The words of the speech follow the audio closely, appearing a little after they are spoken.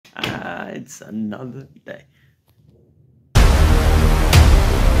It's another day.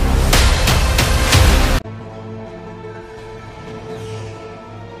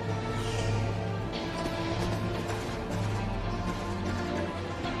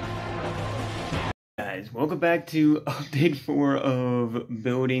 Guys, welcome back to update 4 of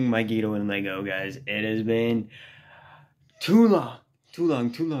building Mygeeto in Lego, guys. It has been too long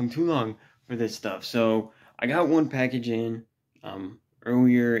for this stuff. So I got one package in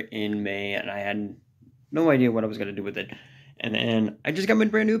earlier in May, and I had no idea what I was gonna do with it. And then I just got my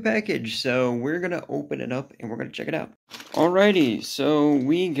brand new package, so we're gonna open it up and we're gonna check it out. Alrighty, so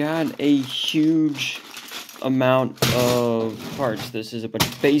we got a huge amount of parts. This is a bunch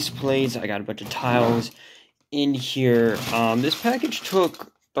of base plates. I got a bunch of tiles in here. This package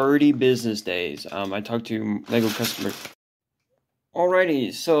took 30 business days. I talked to Lego customers.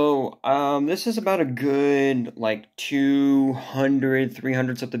 Alrighty, so this is about a good like 200,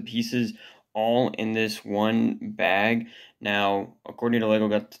 300 something pieces all in this one bag. Now, according to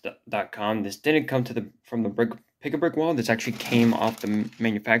LegoGuts.com, this didn't come from the pick-a-brick wall. This actually came off the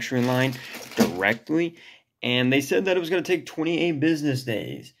manufacturing line directly. And they said that it was going to take 28 business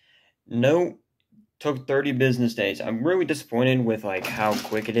days. No, took 30 business days. I'm really disappointed with like how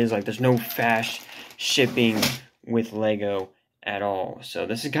quick it is. Like there's no fast shipping with Lego at all. So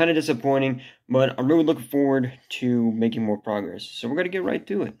this is kind of disappointing, but I'm really looking forward to making more progress. So we're going to get right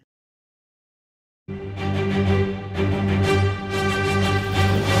to it.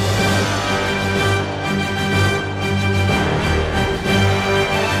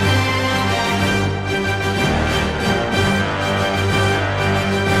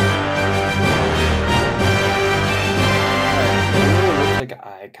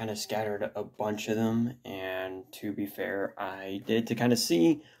 I kind of scattered a bunch of them, and to be fair, I did to kind of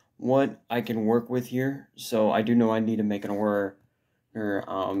see what I can work with here. So I do know I need to make an order here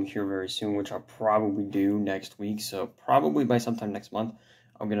very soon, which I'll probably do next week. So probably by sometime next month,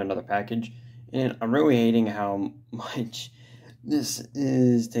 I'll get another package. And I'm really hating how much this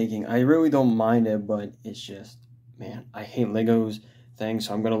is taking. I really don't mind it, but it's just, man, I hate Lego's thing.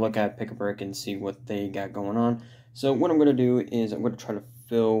 So I'm going to look at Pick-a-Brick and see what they got going on. So what I'm going to do is I'm going to try to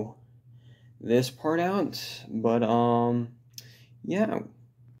fill this part out, but yeah.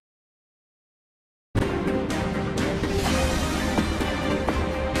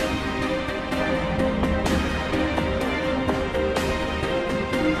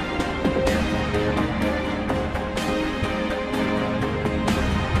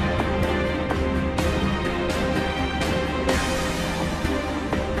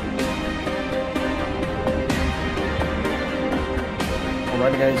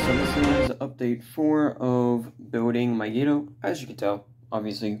 Alright guys, so this is update 4 of building Mygeeto. As you can tell,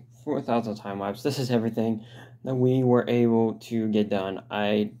 obviously 4,000 time lapse. This is everything that we were able to get done.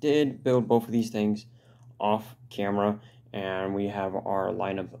 I did build both of these things off camera, and we have our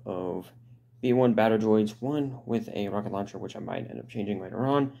lineup of B1 battle droids, one with a rocket launcher, which I might end up changing later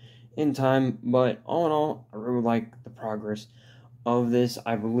on in time. But all in all, I really like the progress of this.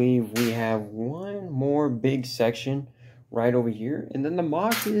 I believe we have one more big section right over here, and then the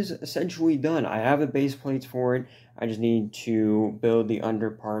mock is essentially done. I have the base plates for it. I just need to build the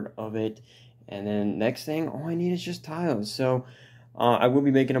under part of it, and then next thing, all I need is just tiles. So I will be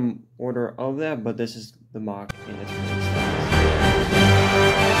making an order of that, but this is the mock in its